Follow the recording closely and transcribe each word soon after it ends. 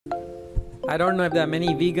I don't know if there are many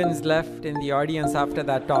vegans left in the audience after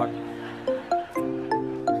that talk.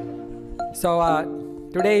 So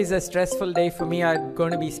today is a stressful day for me. I'm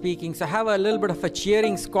going to be speaking. So I have a little bit of a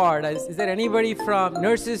cheering squad. Is there anybody from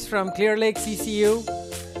nurses from Clear Lake CCU?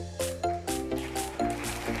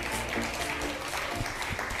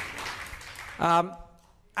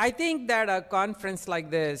 I think that a conference like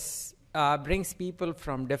this brings people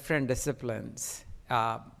from different disciplines.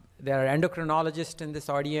 There are endocrinologists in this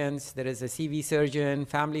audience. There is a CV surgeon,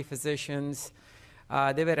 family physicians.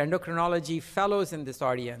 There were endocrinology fellows in this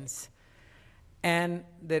audience. And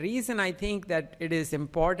the reason I think that it is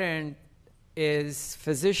important is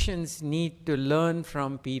physicians need to learn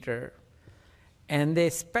from Peter. And they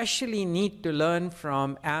especially need to learn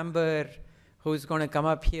from Amber, who's going to come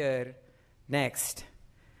up here next.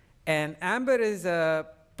 And Amber is a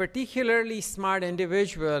particularly smart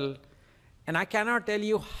individual, and I cannot tell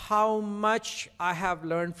you how much I have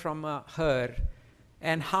learned from her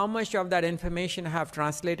and how much of that information I have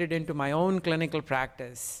translated into my own clinical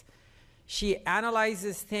practice. She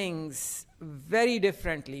analyzes things very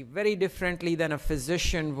differently than a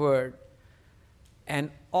physician would. And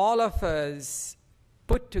all of us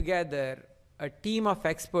put together, a team of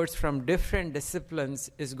experts from different disciplines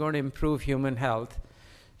is going to improve human health.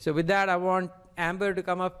 So with that, I want Amber to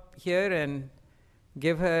come up here and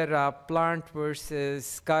give her plant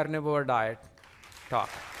versus carnivore diet talk.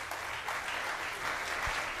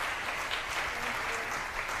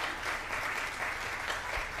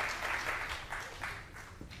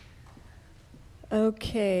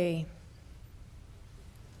 Okay.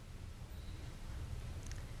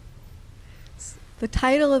 The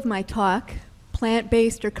title of my talk,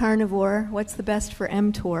 Plant-Based or Carnivore, What's the Best for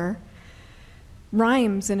mTOR,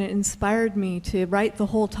 rhymes, and it inspired me to write the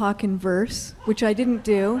whole talk in verse, which I didn't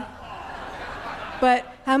do. But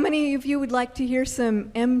how many of you would like to hear some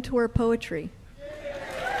mTOR poetry?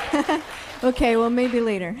 Okay, well, maybe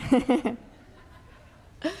later.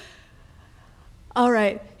 All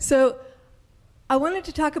right, so I wanted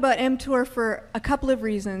to talk about mTOR for a couple of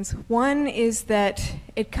reasons. One is that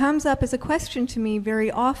it comes up as a question to me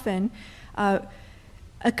very often,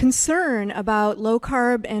 a concern about low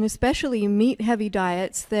carb and especially meat heavy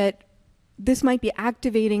diets, that this might be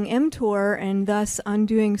activating mTOR and thus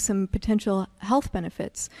undoing some potential health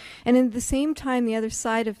benefits. And at the same time, the other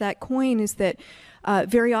side of that coin is that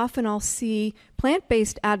very often I'll see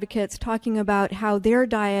plant-based advocates talking about how their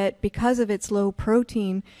diet, because of its low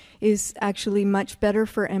protein, is actually much better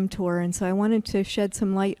for mTOR, and so I wanted to shed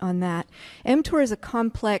some light on that. mTOR is a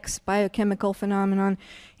complex biochemical phenomenon,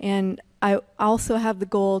 and I also have the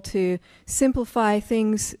goal to simplify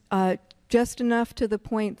things just enough to the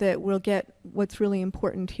point that we'll get what's really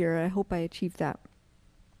important here. I hope I achieved that.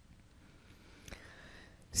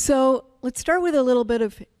 So let's start with a little bit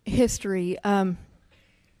of history.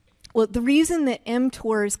 Well, the reason that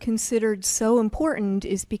mTOR is considered so important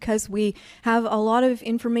is because we have a lot of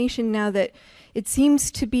information now that it seems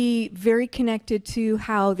to be very connected to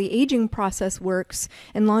how the aging process works,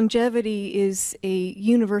 and longevity is a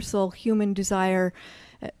universal human desire.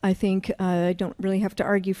 I think I don't really have to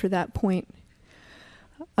argue for that point.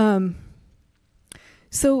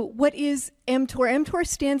 So what is mTOR? mTOR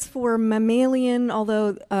stands for mammalian,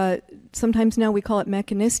 although sometimes now we call it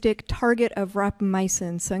mechanistic, target of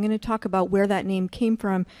rapamycin. So I'm going to talk about where that name came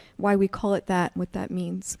from, why we call it that, what that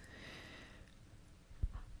means.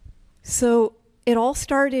 So it all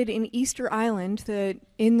started in Easter Island.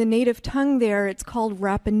 In the native tongue there, it's called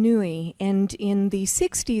Rapa Nui. And in the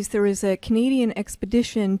 60s, there was a Canadian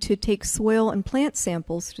expedition to take soil and plant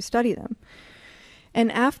samples to study them. And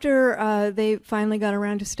after they finally got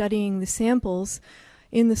around to studying the samples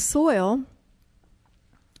in the soil,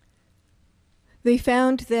 they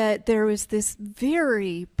found that there was this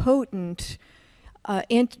very potent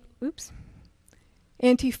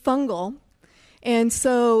antifungal. And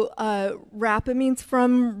so Rapa means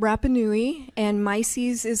from Rapa Nui, and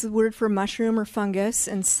myces is the word for mushroom or fungus,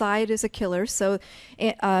 and side is a killer. So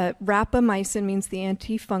rapamycin means the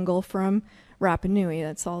antifungal from Rapa Nui.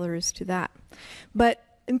 That's all there is to that. But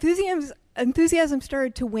enthusiasm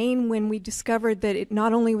started to wane when we discovered that it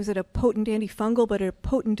not only was it a potent antifungal, but a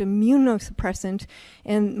potent immunosuppressant.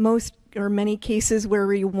 And most or many cases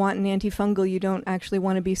where you want an antifungal, you don't actually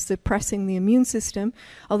want to be suppressing the immune system,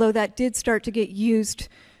 although that did start to get used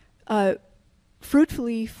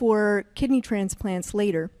fruitfully for kidney transplants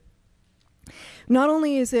later. Not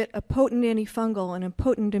only is it a potent antifungal and a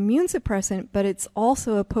potent immune suppressant, but it's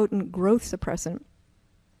also a potent growth suppressant.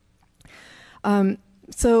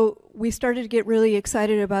 So we started to get really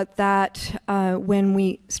excited about that when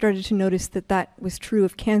we started to notice that that was true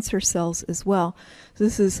of cancer cells as well. So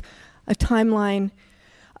this is timeline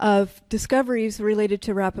of discoveries related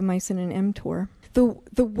to rapamycin and mTOR.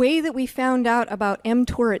 The way that we found out about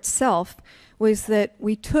mTOR itself was that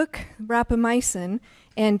we took rapamycin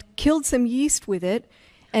and killed some yeast with it,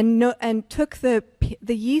 and took the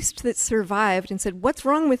yeast that survived and said, what's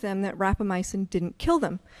wrong with them that rapamycin didn't kill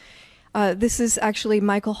them? This is actually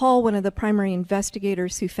Michael Hall, one of the primary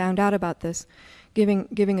investigators who found out about this,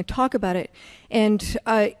 giving a talk about it. And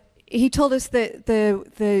he told us that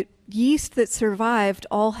the yeast that survived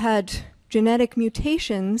all had genetic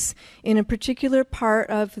mutations in a particular part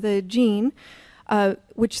of the gene,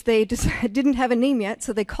 which they didn't have a name yet,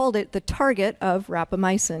 so they called it the target of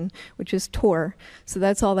rapamycin, which is TOR. So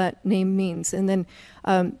that's all that name means. And then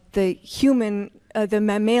the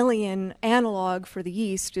mammalian analog for the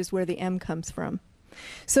yeast is where the M comes from.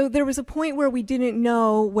 So there was a point where we didn't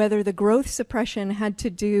know whether the growth suppression had to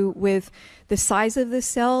do with the size of the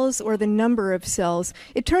cells or the number of cells.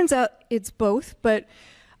 It turns out it's both, but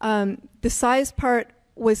the size part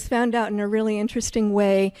was found out in a really interesting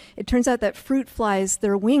way. It turns out that fruit flies,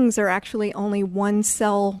 their wings are actually only 1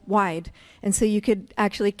 cell wide. And so you could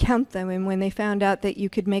actually count them. And when they found out that you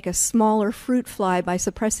could make a smaller fruit fly by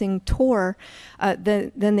suppressing TOR,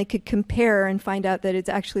 then they could compare and find out that it's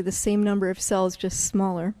actually the same number of cells, just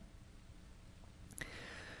smaller.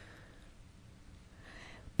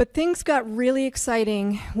 But things got really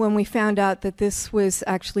exciting when we found out that this was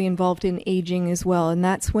actually involved in aging as well, and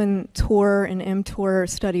that's when TOR and mTOR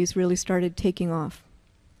studies really started taking off.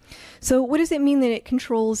 So what does it mean that it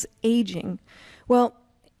controls aging? Well,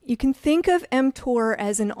 you can think of mTOR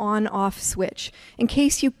as an on-off switch. In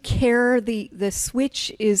case you care, the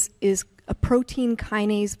switch is a protein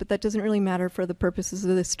kinase, but that doesn't really matter for the purposes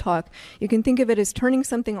of this talk. You can think of it as turning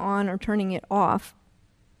something on or turning it off.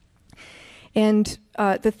 And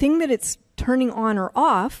the thing that it's turning on or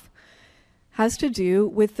off has to do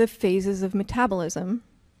with the phases of metabolism.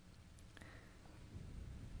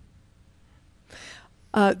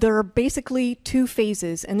 There are basically 2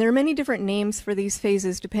 phases, and there are many different names for these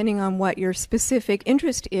phases depending on what your specific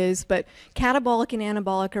interest is, but catabolic and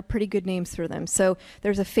anabolic are pretty good names for them. So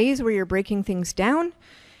there's a phase where you're breaking things down,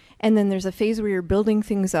 and then there's a phase where you're building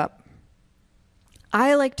things up.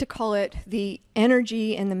 I like to call it the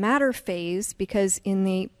energy and the matter phase, because in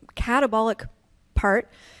the catabolic part,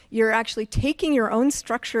 you're actually taking your own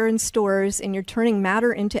structure and stores and you're turning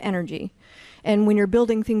matter into energy. And when you're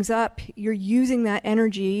building things up, you're using that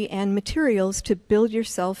energy and materials to build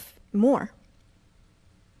yourself more.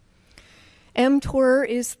 mTOR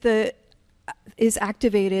is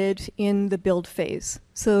activated in the build phase.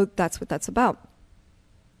 So that's what that's about.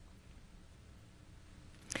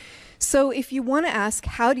 So if you want to ask,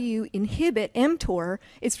 how do you inhibit mTOR,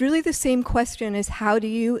 it's really the same question as how do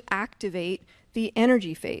you activate the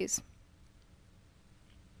energy phase.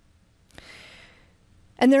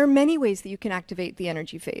 And there are many ways that you can activate the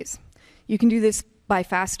energy phase. You can do this by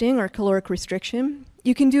fasting or caloric restriction.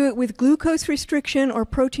 You can do it with glucose restriction or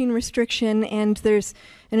protein restriction, and there's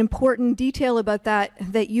an important detail about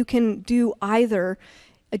that you can do either.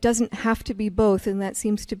 It doesn't have to be both, and that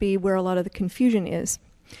seems to be where a lot of the confusion is.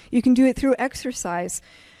 You can do it through exercise.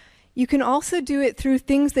 You can also do it through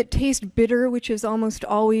things that taste bitter, which is almost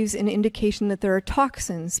always an indication that there are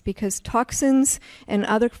toxins, because toxins and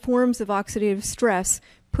other forms of oxidative stress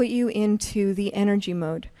put you into the energy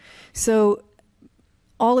mode. So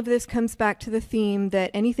all of this comes back to the theme that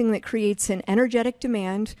anything that creates an energetic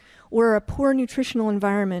demand or a poor nutritional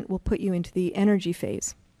environment will put you into the energy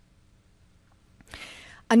phase.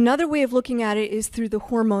 Another way of looking at it is through the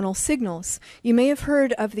hormonal signals. You may have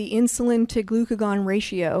heard of the insulin to glucagon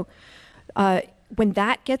ratio. When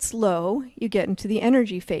that gets low, you get into the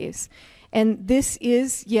energy phase. And this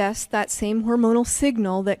is, yes, that same hormonal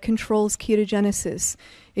signal that controls ketogenesis.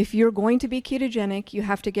 If you're going to be ketogenic, you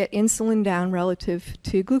have to get insulin down relative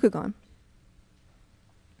to glucagon.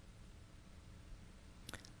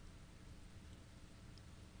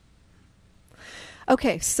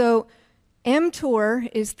 Okay, so mTOR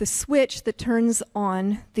is the switch that turns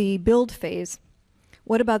on the build phase.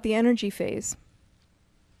 What about the energy phase?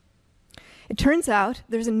 It turns out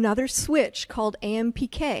there's another switch called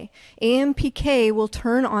AMPK. AMPK will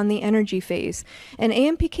turn on the energy phase. And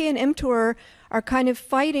AMPK and mTOR are kind of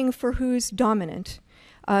fighting for who's dominant.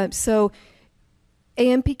 So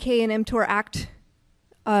AMPK and mTOR act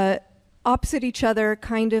opposite each other,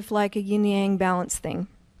 kind of like a yin-yang balance thing.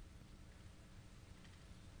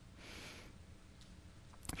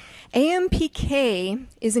 AMPK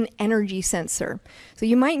is an energy sensor. So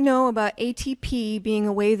you might know about ATP being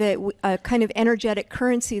a way that a kind of energetic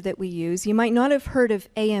currency that we use. You might not have heard of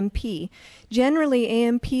AMP. Generally,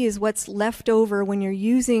 AMP is what's left over when you're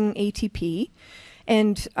using ATP.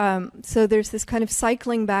 And so there's this kind of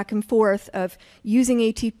cycling back and forth of using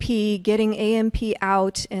ATP, getting AMP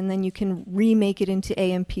out, and then you can remake it into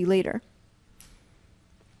AMP later.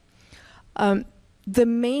 The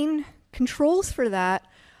main controls for that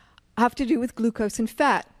have to do with glucose and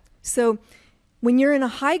fat. So when you're in a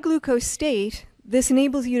high glucose state, this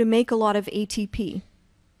enables you to make a lot of ATP.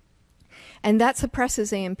 And that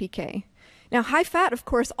suppresses AMPK. Now, high fat, of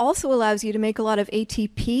course, also allows you to make a lot of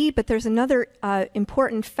ATP, but there's another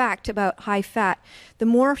important fact about high fat. The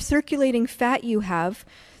more circulating fat you have,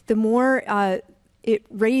 the more it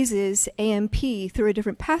raises AMP through a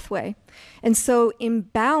different pathway. And so in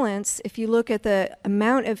balance, if you look at the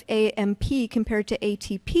amount of AMP compared to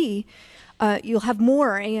ATP, you'll have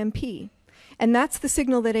more AMP. And that's the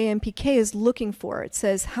signal that AMPK is looking for. It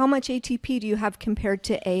says, how much ATP do you have compared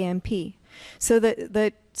to AMP? So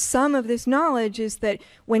the sum of this knowledge is that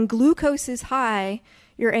when glucose is high,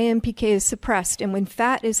 your AMPK is suppressed. And when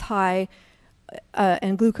fat is high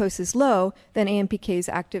and glucose is low, then AMPK is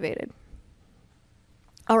activated.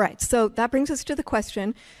 All right, so that brings us to the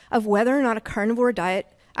question of whether or not a carnivore diet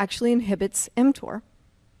actually inhibits mTOR.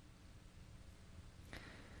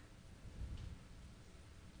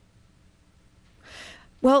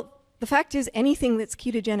 Well, the fact is anything that's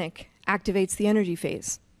ketogenic activates the energy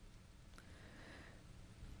phase.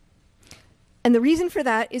 And the reason for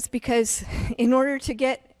that is because in order to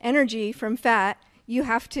get energy from fat, you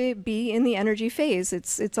have to be in the energy phase.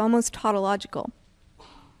 It's almost tautological.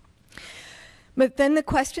 But then the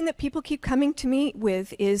question that people keep coming to me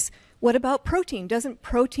with is, what about protein? Doesn't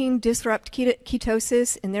protein disrupt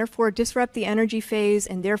ketosis and therefore disrupt the energy phase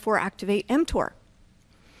and therefore activate mTOR?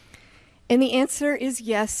 And the answer is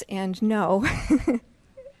yes and no.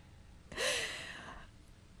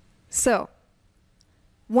 So,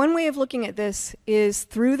 one way of looking at this is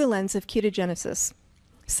through the lens of ketogenesis.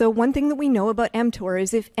 So one thing that we know about mTOR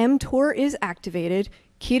is if mTOR is activated,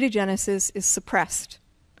 ketogenesis is suppressed.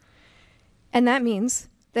 And that means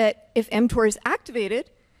that if mTOR is activated,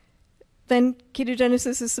 then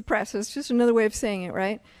ketogenesis is suppressed. It's just another way of saying it,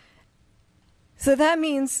 right? So that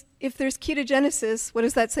means if there's ketogenesis, what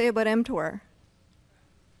does that say about mTOR?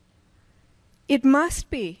 It must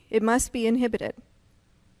be inhibited.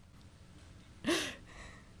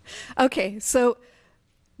 Okay, so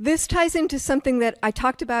this ties into something that I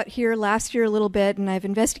talked about here last year a little bit, and I've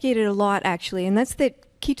investigated a lot actually, and that's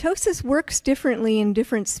that ketosis works differently in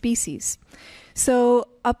different species. So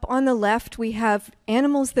up on the left, we have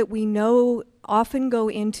animals that we know often go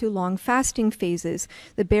into long fasting phases,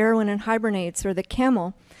 the bear when it hibernates or the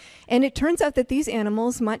camel. And it turns out that these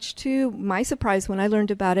animals, much to my surprise when I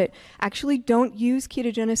learned about it, actually don't use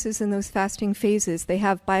ketogenesis in those fasting phases. They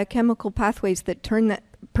have biochemical pathways that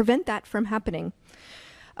prevent that from happening.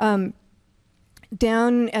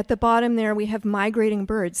 Down at the bottom there, we have migrating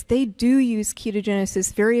birds. They do use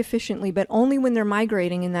ketogenesis very efficiently, but only when they're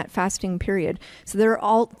migrating in that fasting period. So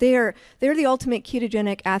they're the ultimate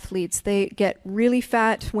ketogenic athletes. They get really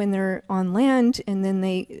fat when they're on land, and then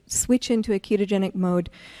they switch into a ketogenic mode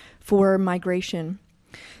for migration.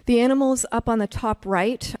 The animals up on the top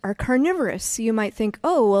right are carnivorous. So you might think,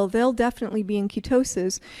 oh, well, they'll definitely be in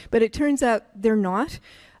ketosis, but it turns out they're not.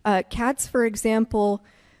 Cats, for example,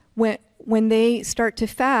 when they start to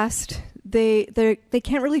fast, they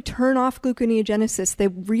can't really turn off gluconeogenesis. They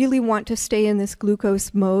really want to stay in this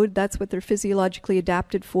glucose mode. That's what they're physiologically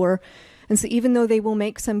adapted for. And so even though they will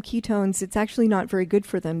make some ketones, it's actually not very good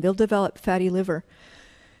for them. They'll develop fatty liver.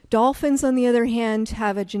 Dolphins, on the other hand,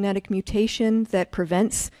 have a genetic mutation that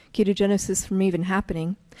prevents ketogenesis from even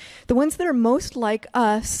happening. The ones that are most like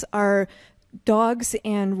us are dogs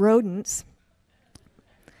and rodents.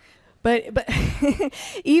 But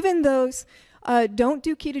even those don't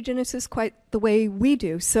do ketogenesis quite the way we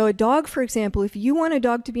do. So a dog, for example, if you want a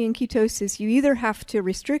dog to be in ketosis, you either have to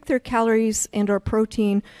restrict their calories and or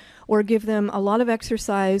protein, or give them a lot of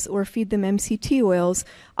exercise, or feed them MCT oils.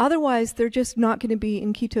 Otherwise, they're just not going to be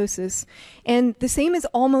in ketosis. And the same is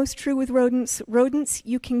almost true with rodents. Rodents,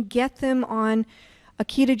 you can get them on a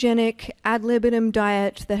ketogenic ad libitum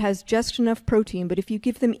diet that has just enough protein, but if you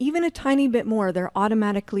give them even a tiny bit more, they're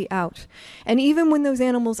automatically out. And even when those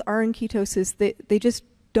animals are in ketosis, they just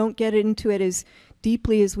don't get into it as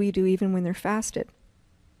deeply as we do, even when they're fasted.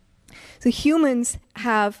 So humans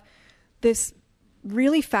have this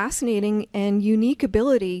really fascinating and unique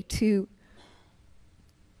ability to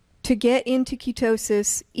get into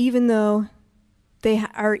ketosis even though they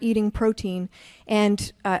are eating protein.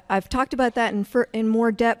 And I've talked about that in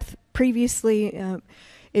more depth previously.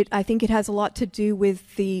 I think it has a lot to do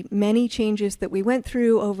with the many changes that we went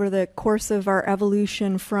through over the course of our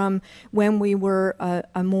evolution from when we were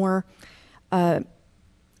a more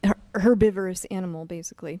herbivorous animal,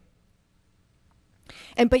 basically.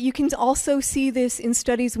 But you can also see this in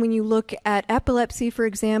studies when you look at epilepsy, for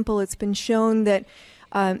example. It's been shown that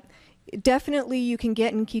definitely you can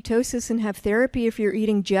get in ketosis and have therapy if you're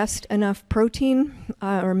eating just enough protein,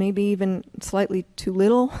 or maybe even slightly too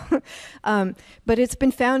little. But it's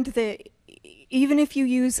been found that even if you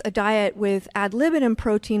use a diet with ad libitum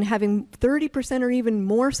protein, having 30% or even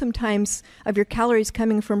more sometimes of your calories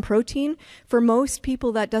coming from protein, for most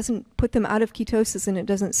people that doesn't put them out of ketosis and it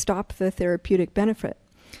doesn't stop the therapeutic benefit.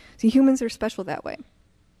 So humans are special that way.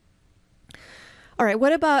 All right,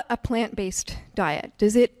 what about a plant-based diet?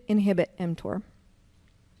 Does it inhibit mTOR?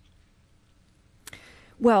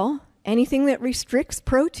 Well, anything that restricts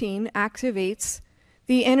protein activates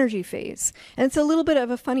the energy phase. And it's a little bit of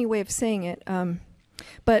a funny way of saying it,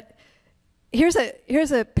 but here's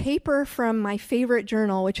a paper from my favorite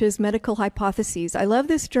journal, which is Medical Hypotheses. I love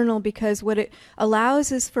this journal because what it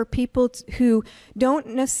allows is for people who don't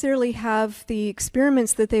necessarily have the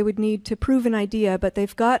experiments that they would need to prove an idea, but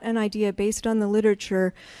they've got an idea based on the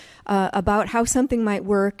literature about how something might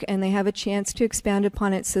work, and they have a chance to expand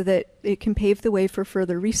upon it so that it can pave the way for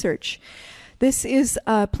further research. This is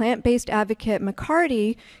a plant-based advocate,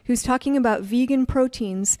 McCarty, who's talking about vegan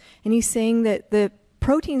proteins, and he's saying that the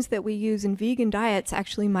proteins that we use in vegan diets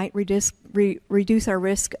actually might reduce our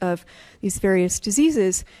risk of these various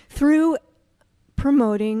diseases through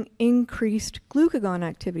promoting increased glucagon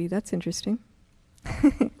activity. That's interesting.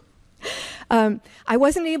 I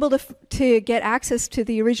wasn't able to get access to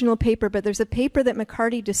the original paper, but there's a paper that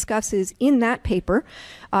McCarty discusses in that paper,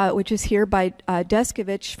 which is here by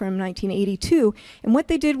Deskovich from 1982. And what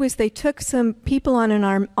they did was they took some people on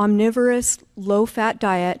an omnivorous, low-fat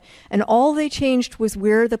diet, and all they changed was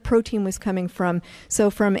where the protein was coming from. So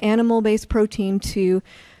from animal-based protein to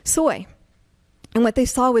soy. And what they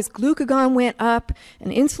saw was glucagon went up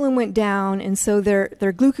and insulin went down, and so their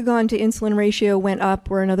glucagon to insulin ratio went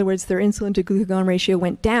up, or in other words, their insulin to glucagon ratio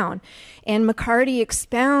went down. And McCarty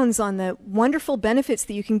expounds on the wonderful benefits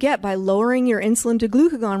that you can get by lowering your insulin to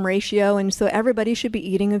glucagon ratio, and so everybody should be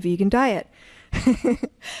eating a vegan diet.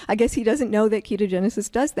 I guess he doesn't know that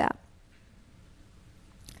ketogenesis does that.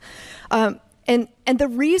 And the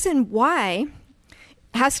reason why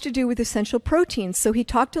has to do with essential proteins. So he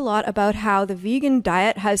talked a lot about how the vegan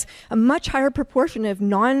diet has a much higher proportion of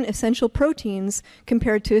non-essential proteins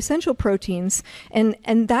compared to essential proteins. And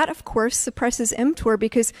that, of course, suppresses mTOR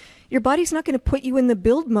because your body's not going to put you in the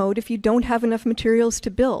build mode if you don't have enough materials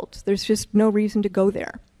to build. There's just no reason to go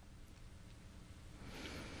there.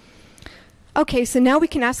 Okay, so now we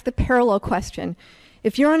can ask the parallel question.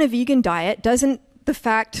 If you're on a vegan diet, doesn't the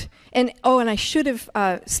fact, and I should have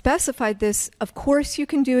specified this, of course you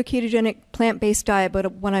can do a ketogenic plant-based diet,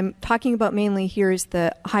 but what I'm talking about mainly here is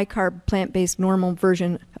the high-carb plant-based normal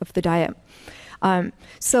version of the diet.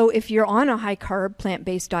 So if you're on a high-carb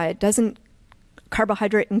plant-based diet, doesn't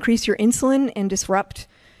carbohydrate increase your insulin and disrupt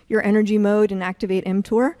your energy mode and activate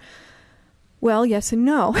mTOR? Well, yes and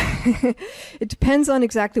no. It depends on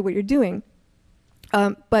exactly what you're doing.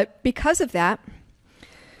 But because of that,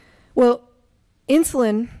 well,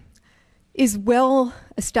 insulin is well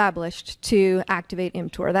established to activate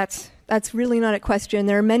mTOR. That's really not a question.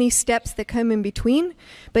 There are many steps that come in between,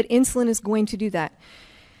 but insulin is going to do that.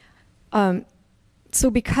 So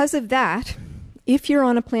because of that, if you're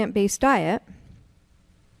on a plant-based diet,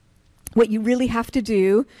 what you really have to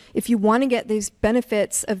do, if you want to get these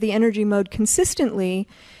benefits of the energy mode consistently,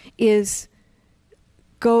 is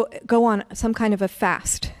go on some kind of a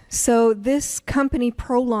fast. So this company,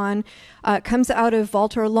 Prolon, comes out of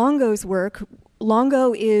Walter Longo's work.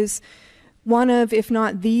 Longo is one of, if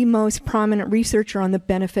not the most prominent researcher on the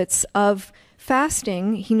benefits of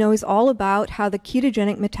fasting. He knows all about how the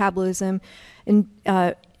ketogenic metabolism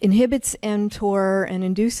inhibits mTOR and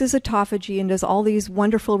induces autophagy and does all these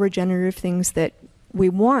wonderful regenerative things that we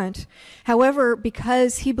want. However,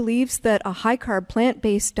 because he believes that a high-carb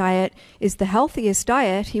plant-based diet is the healthiest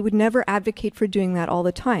diet, he would never advocate for doing that all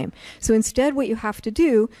the time. So instead, what you have to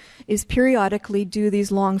do is periodically do these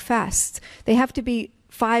long fasts. They have to be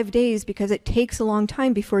 5 days because it takes a long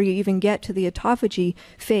time before you even get to the autophagy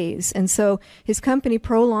phase. And so his company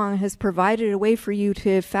Prolon has provided a way for you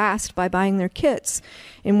to fast by buying their kits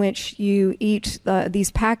in which you eat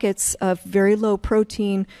these packets of very low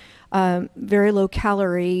protein, very low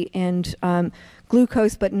calorie, and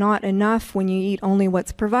glucose, but not enough when you eat only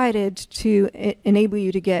what's provided to enable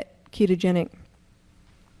you to get ketogenic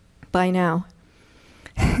by now.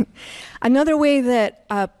 Another way that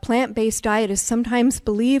a plant-based diet is sometimes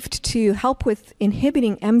believed to help with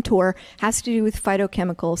inhibiting mTOR has to do with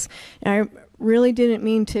phytochemicals. And I really didn't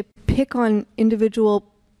mean to pick on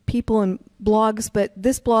individual people and blogs, but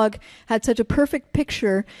this blog had such a perfect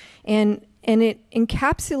picture, and it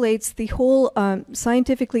encapsulates the whole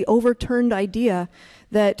scientifically overturned idea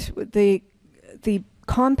that the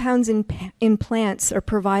compounds in plants are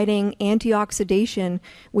providing antioxidation,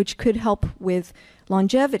 which could help with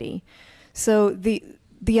longevity. So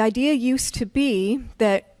the idea used to be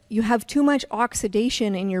that you have too much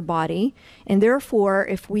oxidation in your body, and therefore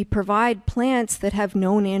if we provide plants that have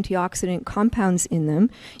known antioxidant compounds in them,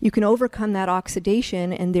 you can overcome that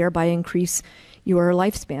oxidation and thereby increase your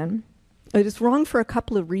lifespan. It is wrong for a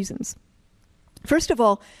couple of reasons. First of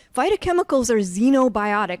all, phytochemicals are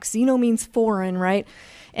xenobiotics. Xeno means foreign, right?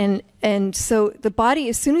 And so the body,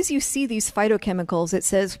 as soon as you see these phytochemicals, it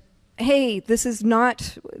says, hey, this is not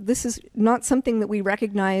something that we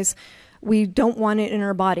recognize. We don't want it in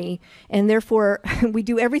our body, and therefore we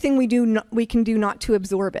do everything we can do not to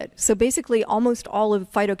absorb it. So basically, almost all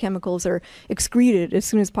of phytochemicals are excreted as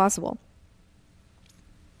soon as possible.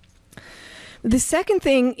 The second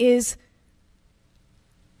thing is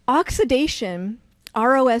oxidation.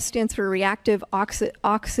 ROS stands for reactive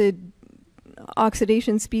oxidation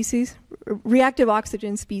species, reactive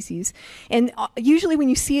oxygen species. And usually when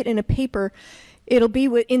you see it in a paper, it'll be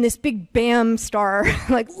in this big BAM star,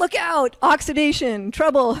 like, look out, oxidation,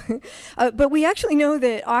 trouble. But we actually know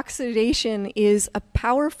that oxidation is a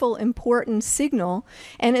powerful, important signal.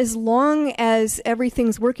 And as long as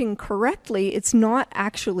everything's working correctly, it's not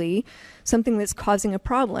actually something that's causing a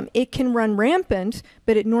problem. It can run rampant,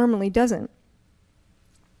 but it normally doesn't.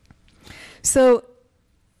 So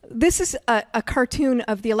this is a cartoon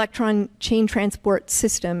of the electron chain transport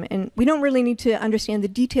system, and we don't really need to understand the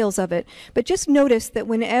details of it, but just notice that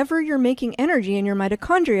whenever you're making energy in your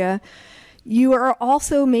mitochondria, you are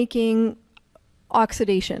also making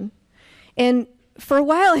oxidation. And for a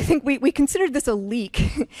while, I think we considered this a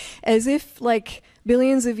leak, as if like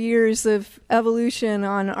billions of years of evolution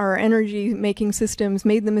on our energy-making systems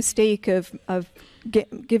made the mistake of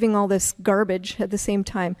giving all this garbage at the same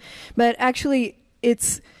time. But actually,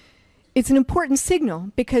 it's an important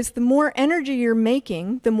signal, because the more energy you're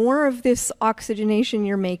making, the more of this oxygenation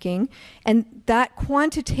you're making, and that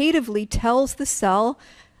quantitatively tells the cell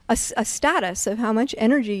a status of how much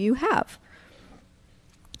energy you have.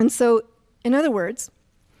 And so, in other words,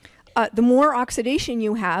 the more oxidation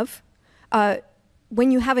you have,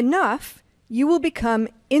 when you have enough, you will become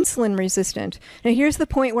insulin resistant. Now here's the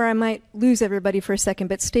point where I might lose everybody for a second,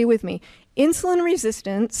 but stay with me. Insulin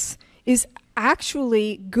resistance is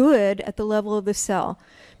actually good at the level of the cell,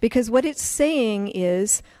 because what it's saying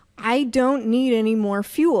is, I don't need any more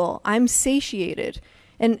fuel. I'm satiated.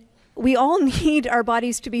 And we all need our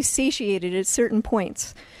bodies to be satiated at certain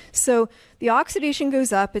points. So the oxidation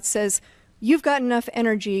goes up. It says, you've got enough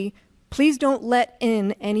energy. Please don't let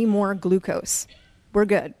in any more glucose. We're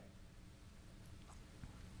good.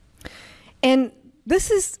 And this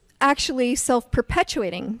is actually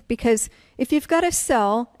self-perpetuating, because if you've got a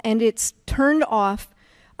cell and it's turned off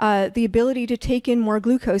the ability to take in more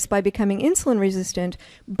glucose by becoming insulin resistant,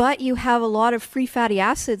 but you have a lot of free fatty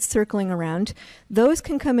acids circling around, those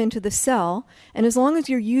can come into the cell, and as long as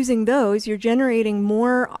you're using those, you're generating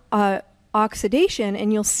more oxidation,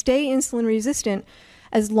 and you'll stay insulin resistant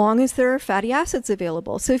as long as there are fatty acids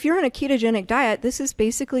available. So if you're on a ketogenic diet, this is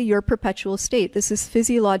basically your perpetual state. This is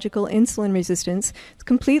physiological insulin resistance. It's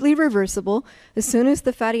completely reversible. As soon as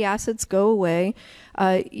the fatty acids go away,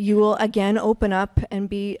 you will again open up and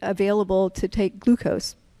be available to take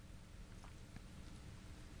glucose.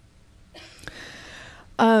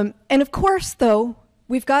 And of course, though,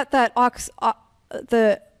 we've got that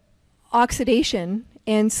the oxidation,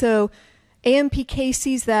 and so AMPK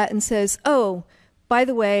sees that and says, oh, by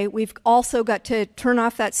the way, we've also got to turn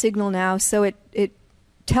off that signal now, so it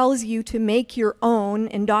tells you to make your own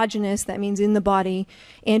endogenous, that means in the body,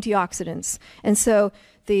 antioxidants. And so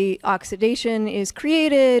the oxidation is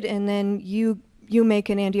created, and then you make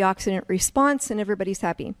an antioxidant response, and everybody's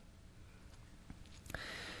happy.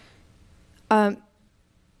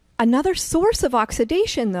 Another source of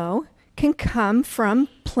oxidation, though, can come from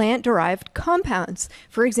plant-derived compounds.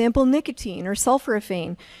 For example, nicotine or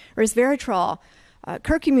sulforaphane or resveratrol,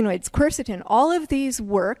 curcuminoids, quercetin. All of these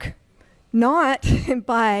work not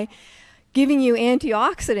by giving you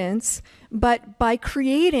antioxidants, but by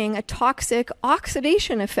creating a toxic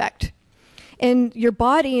oxidation effect. And your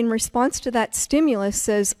body, in response to that stimulus,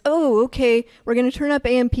 says, oh, okay, we're going to turn up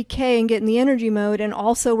AMPK and get in the energy mode, and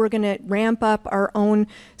also we're going to ramp up our own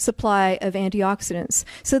supply of antioxidants.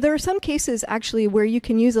 So there are some cases, actually, where you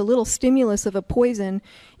can use a little stimulus of a poison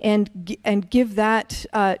and give that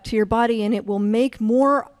to your body, and it will make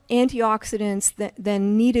more antioxidants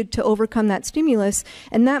than needed to overcome that stimulus,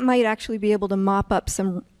 and that might actually be able to mop up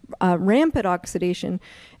some rampant oxidation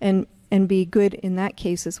and be good in that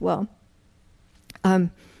case as well.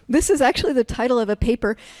 This is actually the title of a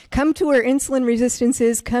paper, Come to Where Insulin Resistance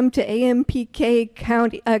Is, Come to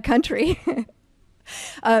AMPK Country.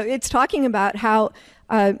 It's talking about how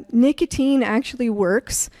nicotine actually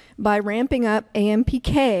works by ramping up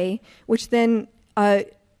AMPK, which then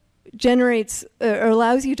generates or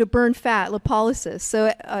allows you to burn fat, lipolysis.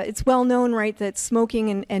 So it's well known, right, that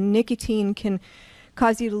smoking and nicotine can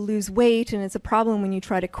cause you to lose weight, and it's a problem when you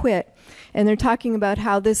try to quit. And they're talking about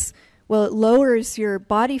how this, well, it lowers your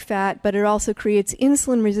body fat, but it also creates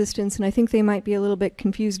insulin resistance, and I think they might be a little bit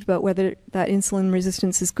confused about whether that insulin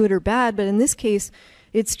resistance is good or bad, but in this case,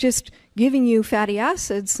 it's just giving you fatty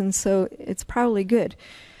acids, and so it's probably good.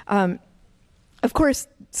 Of course,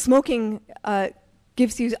 smoking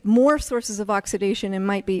gives you more sources of oxidation and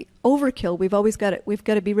might be overkill. We've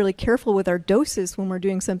got to be really careful with our doses when we're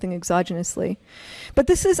doing something exogenously. But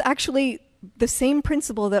this is actually the same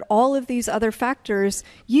principle that all of these other factors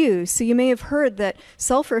use. So you may have heard that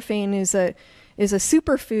sulforaphane is a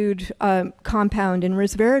superfood compound in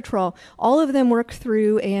resveratrol. All of them work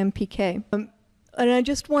through AMPK. And I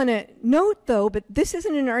just want to note, though, but this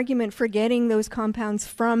isn't an argument for getting those compounds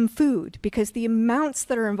from food, because the amounts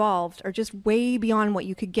that are involved are just way beyond what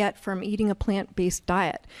you could get from eating a plant-based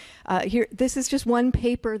diet. This is just one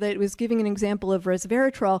paper that was giving an example of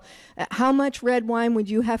resveratrol. How much red wine would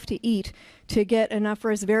you have to eat to get enough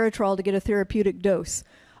resveratrol to get a therapeutic dose?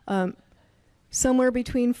 Somewhere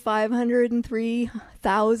between 500 and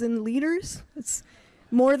 3,000 liters. It's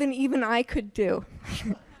more than even I could do.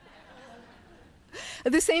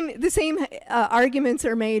 The same arguments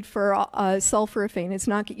are made for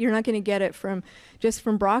sulforaphane. You're not going to get it just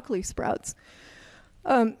from broccoli sprouts.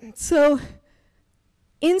 So,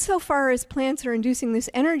 insofar as plants are inducing this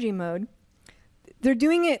energy mode, they're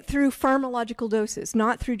doing it through pharmacological doses,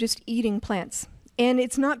 not through just eating plants. And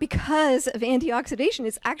it's not because of antioxidation;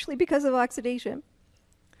 it's actually because of oxidation.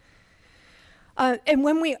 And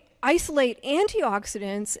when we isolate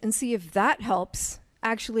antioxidants and see if that helps,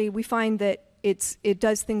 actually, we find that it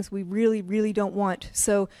does things we really, really don't want.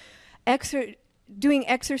 So doing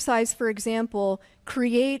exercise, for example,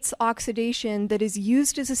 creates oxidation that is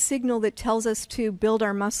used as a signal that tells us to build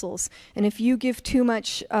our muscles. And if you give too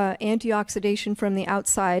much antioxidation from the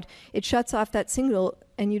outside, it shuts off that signal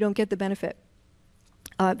and you don't get the benefit.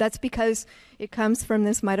 That's because it comes from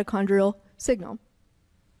this mitochondrial signal.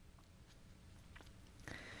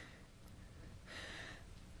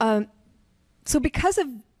 So because of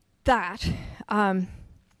that,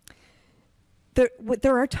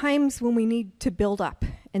 there are times when we need to build up.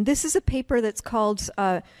 And this is a paper that's called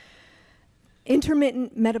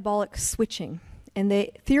intermittent metabolic switching. And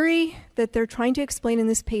the theory that they're trying to explain in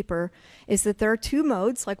this paper is that there are two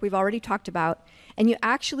modes, like we've already talked about, and you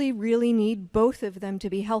actually really need both of them to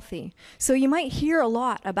be healthy. So you might hear a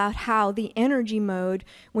lot about how the energy mode,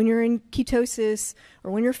 when you're in ketosis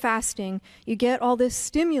or when you're fasting, you get all this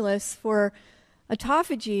stimulus for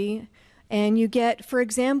autophagy, and you get, for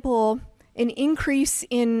example, an increase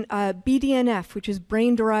in BDNF, which is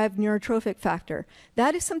brain-derived neurotrophic factor.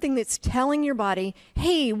 That is something that's telling your body,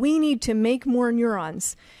 hey, we need to make more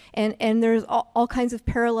neurons. And there's all kinds of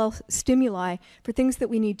parallel stimuli for things that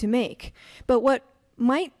we need to make. But what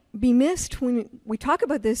might be missed when we talk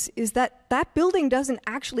about this is that that building doesn't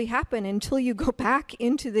actually happen until you go back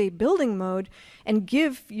into the building mode and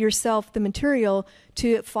give yourself the material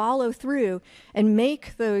to follow through and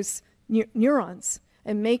make those neurons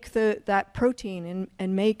and make that protein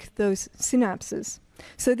and make those synapses.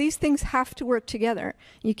 So these things have to work together.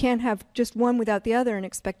 You can't have just one without the other and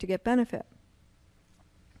expect to get benefit.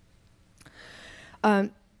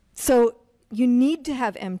 So you need to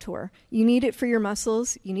have mTOR. You need it for your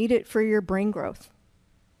muscles. You need it for your brain growth.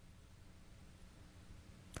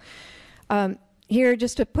 Here,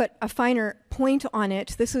 just to put a finer point on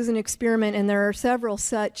it, this was an experiment, and there are several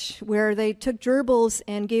such, where they took gerbils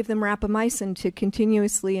and gave them rapamycin to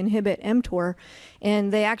continuously inhibit mTOR,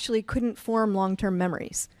 and they actually couldn't form long-term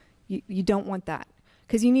memories. You don't want that,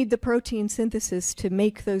 because you need the protein synthesis to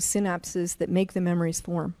make those synapses that make the memories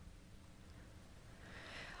form.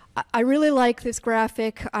 I really like this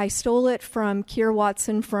graphic. I stole it from Kier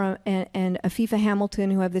Watson and Afifa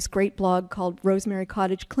Hamilton, who have this great blog called Rosemary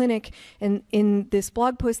Cottage Clinic. And in this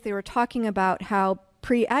blog post, they were talking about how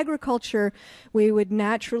pre-agriculture, we would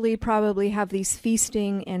naturally probably have these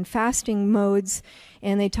feasting and fasting modes.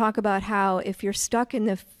 And they talk about how if you're stuck in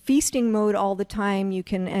the feasting mode all the time, you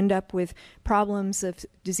can end up with problems of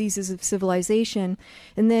diseases of civilization.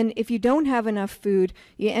 And then if you don't have enough food,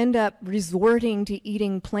 you end up resorting to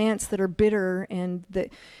eating plants that are bitter. And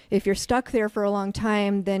if you're stuck there for a long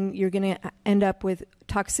time, then you're going to end up with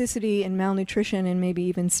toxicity and malnutrition and maybe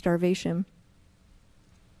even starvation.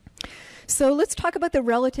 So let's talk about the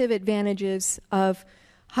relative advantages of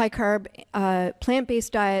high-carb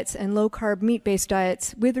plant-based diets and low-carb meat-based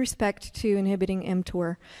diets with respect to inhibiting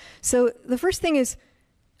mTOR. So the first thing is,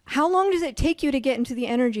 how long does it take you to get into the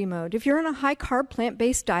energy mode? If you're on a high-carb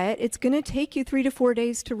plant-based diet, it's going to take you 3 to 4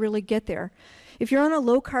 days to really get there. If you're on a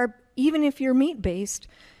low-carb, even if you're meat-based,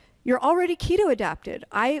 you're already keto-adapted.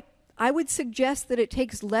 I would suggest that it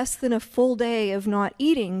takes less than a full day of not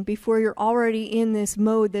eating before you're already in this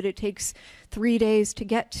mode that it takes 3 days to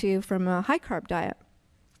get to from a high-carb diet.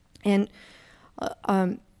 And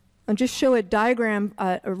I'll just show a diagram,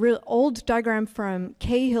 a real old diagram from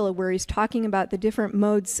Cahill where he's talking about the different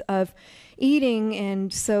modes of eating.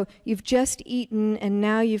 And so you've just eaten, and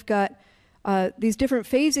now you've got these different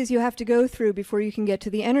phases you have to go through before you can get to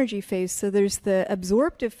the energy phase. So there's the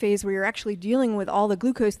absorptive phase where you're actually dealing with all the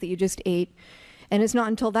glucose that you just ate. And it's not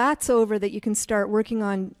until that's over that you can start working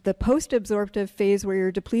on the post-absorptive phase where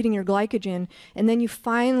you're depleting your glycogen. And then you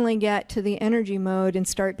finally get to the energy mode and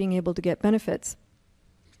start being able to get benefits.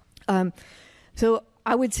 So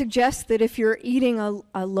I would suggest that if you're eating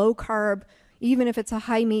a low-carb, even if it's a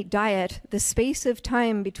high-meat diet, the space of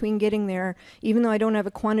time between getting there, even though I don't have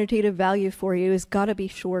a quantitative value for you, has got to be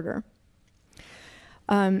shorter.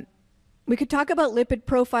 We could talk about lipid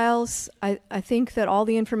profiles. I think that all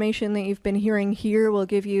the information that you've been hearing here will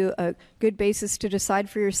give you a good basis to decide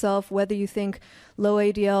for yourself whether you think low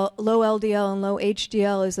LDL and low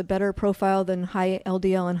HDL is a better profile than high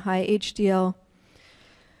LDL and high HDL.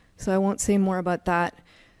 So I won't say more about that.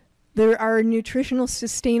 There are nutritional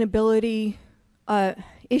sustainability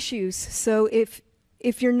issues. So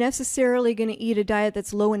if you're necessarily going to eat a diet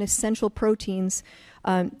that's low in essential proteins,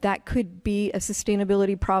 that could be a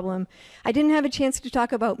sustainability problem. I didn't have a chance to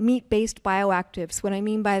talk about meat-based bioactives. What I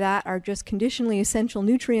mean by that are just conditionally essential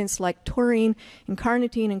nutrients like taurine and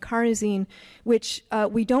carnitine and carnosine, which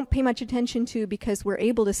we don't pay much attention to because we're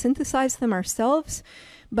able to synthesize them ourselves,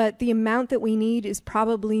 but the amount that we need is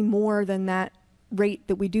probably more than that rate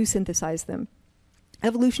that we do synthesize them.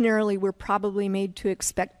 Evolutionarily, we're probably made to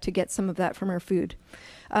expect to get some of that from our food.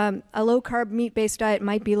 A low-carb, meat-based diet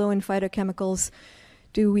might be low in phytochemicals.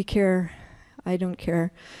 Do we care? I don't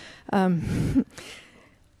care. Are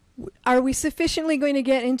we sufficiently going to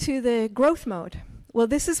get into the growth mode? Well,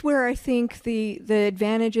 this is where I think the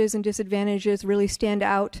advantages and disadvantages really stand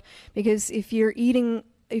out, because if you're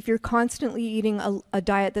constantly eating a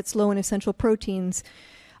diet that's low in essential proteins,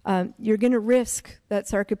 you're going to risk that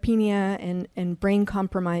sarcopenia and brain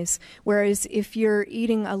compromise. Whereas if you're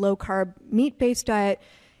eating a low-carb, meat-based diet,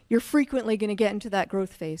 you're frequently going to get into that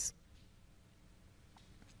growth phase.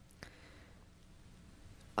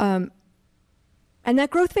 And that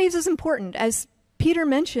growth phase is important. As Peter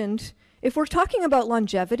mentioned, if we're talking about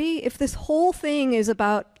longevity, if this whole thing is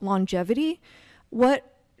about longevity,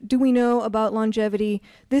 what do we know about longevity?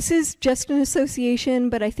 This is just an association,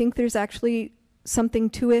 but I think there's actually something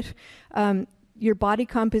to it. Your body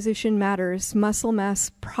composition matters. Muscle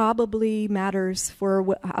mass probably matters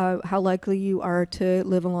for how likely you are to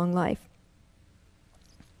live a long life.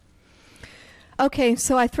 Okay,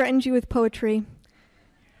 so I threatened you with poetry.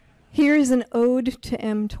 Here is an ode to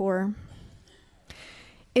mTOR.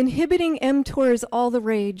 Inhibiting mTOR is all the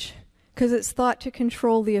rage, because it's thought to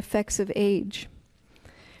control the effects of age.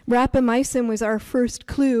 Rapamycin was our first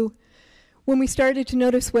clue when we started to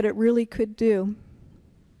notice what it really could do.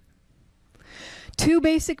 Two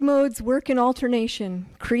basic modes work in alternation: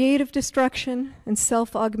 creative destruction and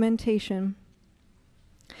self-augmentation.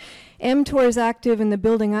 mTOR is active in the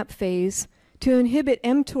building up phase. To inhibit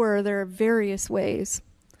mTOR, there are various ways.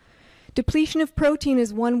 Depletion of protein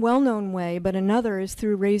is one well-known way, but another is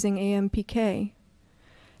through raising AMPK.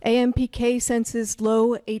 AMPK senses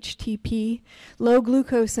low HTP, low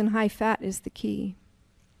glucose and high fat is the key.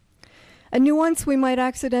 A nuance we might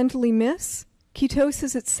accidentally miss: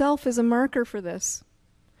 ketosis itself is a marker for this.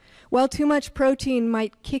 While too much protein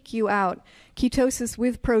might kick you out, ketosis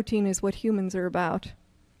with protein is what humans are about.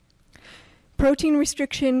 Protein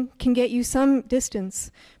restriction can get you some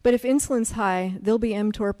distance, but if insulin's high, there'll be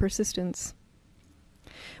mTOR persistence.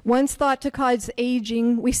 Once thought to cause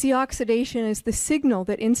aging, we see oxidation as the signal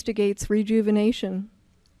that instigates rejuvenation.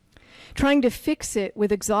 Trying to fix it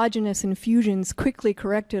with exogenous infusions quickly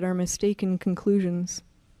corrected our mistaken conclusions.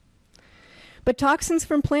 But toxins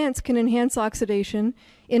from plants can enhance oxidation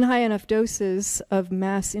in high enough doses of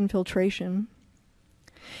mass infiltration.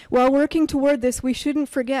 While working toward this, we shouldn't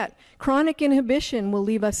forget chronic inhibition will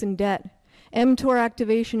leave us in debt. mTOR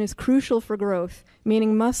activation is crucial for growth,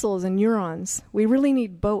 meaning muscles and neurons. We really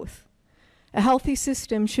need both. A healthy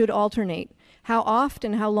system should alternate. How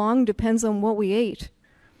often, how long depends on what we ate.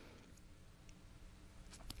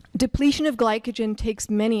 Depletion of glycogen takes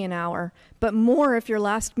many an hour, but more if your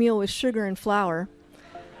last meal was sugar and flour.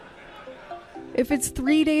 If it's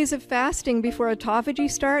 3 days of fasting before autophagy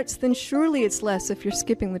starts, then surely it's less if you're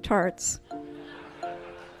skipping the tarts.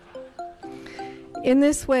 In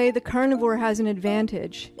this way, the carnivore has an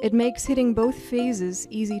advantage. It makes hitting both phases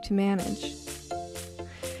easy to manage.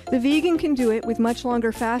 The vegan can do it with much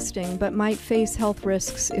longer fasting, but might face health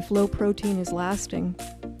risks if low protein is lasting.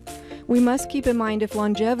 We must keep in mind if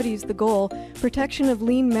longevity is the goal, protection of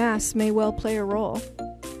lean mass may well play a role.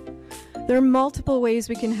 There are multiple ways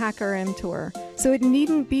we can hack our mTOR, so it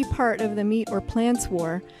needn't be part of the meat or plants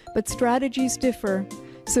war, but strategies differ.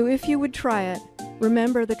 So if you would try it,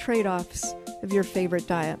 remember the trade-offs of your favorite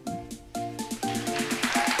diet.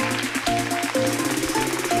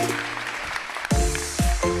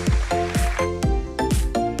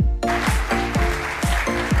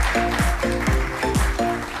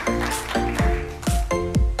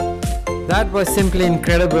 That was simply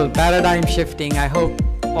incredible, paradigm shifting. I hope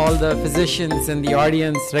all the physicians in the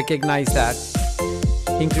audience recognize that,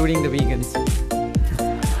 including the vegans.